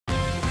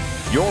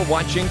You're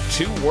watching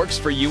 2 Works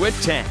for You at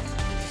 10.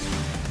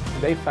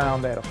 They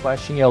found that a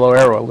flashing yellow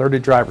arrow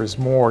alerted drivers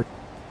more.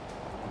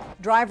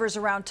 Drivers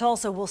around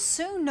Tulsa will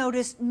soon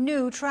notice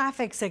new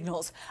traffic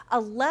signals. A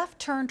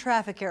left-turn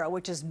traffic arrow,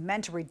 which is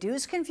meant to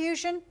reduce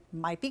confusion,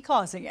 might be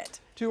causing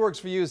it. 2 Works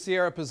for You,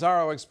 Sierra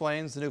Pizarro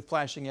explains the new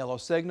flashing yellow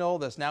signal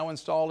that's now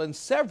installed in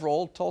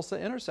several Tulsa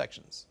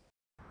intersections.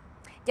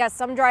 Yes,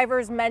 some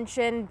drivers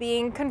mentioned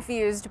being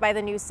confused by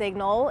the new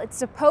signal. It's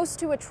supposed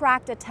to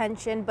attract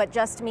attention, but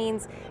just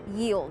means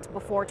yield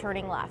before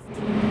turning left.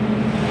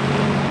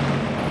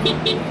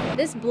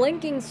 This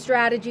blinking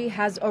strategy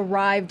has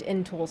arrived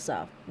in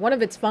Tulsa. One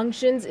of its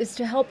functions is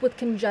to help with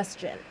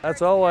congestion.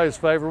 That's always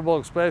favorable,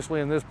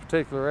 especially in this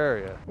particular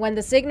area. When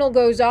the signal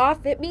goes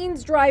off, it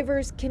means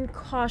drivers can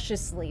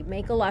cautiously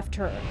make a left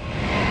turn.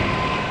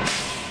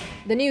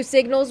 The new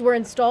signals were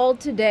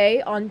installed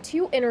today on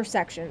 2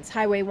 intersections,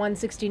 Highway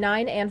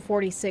 169 and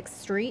 46th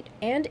Street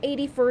and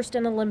 81st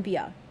and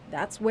Olympia.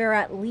 That's where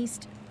at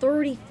least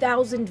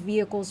 30,000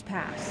 vehicles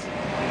pass.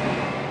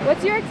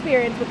 What's your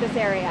experience with this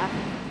area?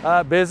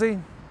 Busy.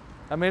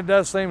 I mean, it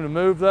does seem to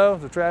move though.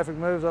 The traffic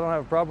moves. I don't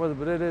have a problem with it,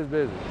 but it is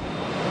busy.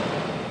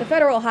 The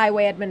Federal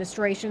Highway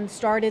Administration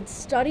started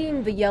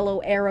studying the yellow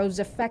arrow's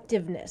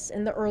effectiveness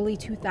in the early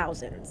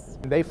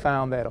 2000s. They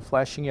found that a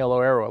flashing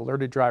yellow arrow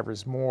alerted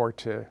drivers more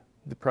to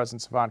the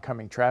presence of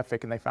oncoming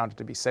traffic, and they found it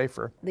to be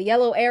safer. The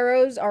yellow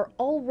arrows are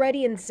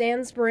already in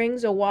Sand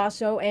Springs,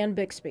 Owasso, and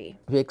Bixby.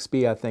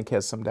 Bixby, I think,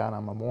 has some down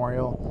on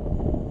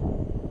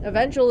Memorial.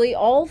 Eventually,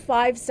 all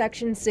 5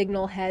 section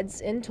signal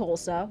heads in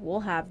Tulsa will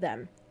have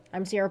them.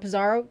 I'm Sierra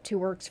Pizarro, 2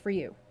 Works for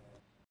You.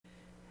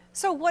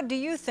 So what do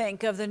you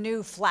think of the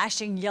new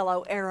flashing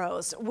yellow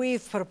arrows?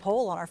 We've put a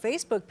poll on our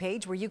Facebook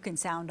page where you can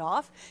sound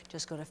off.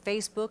 Just go to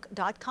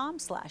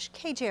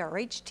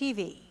facebook.com/KJRH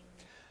TV.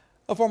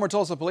 A former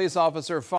Tulsa police officer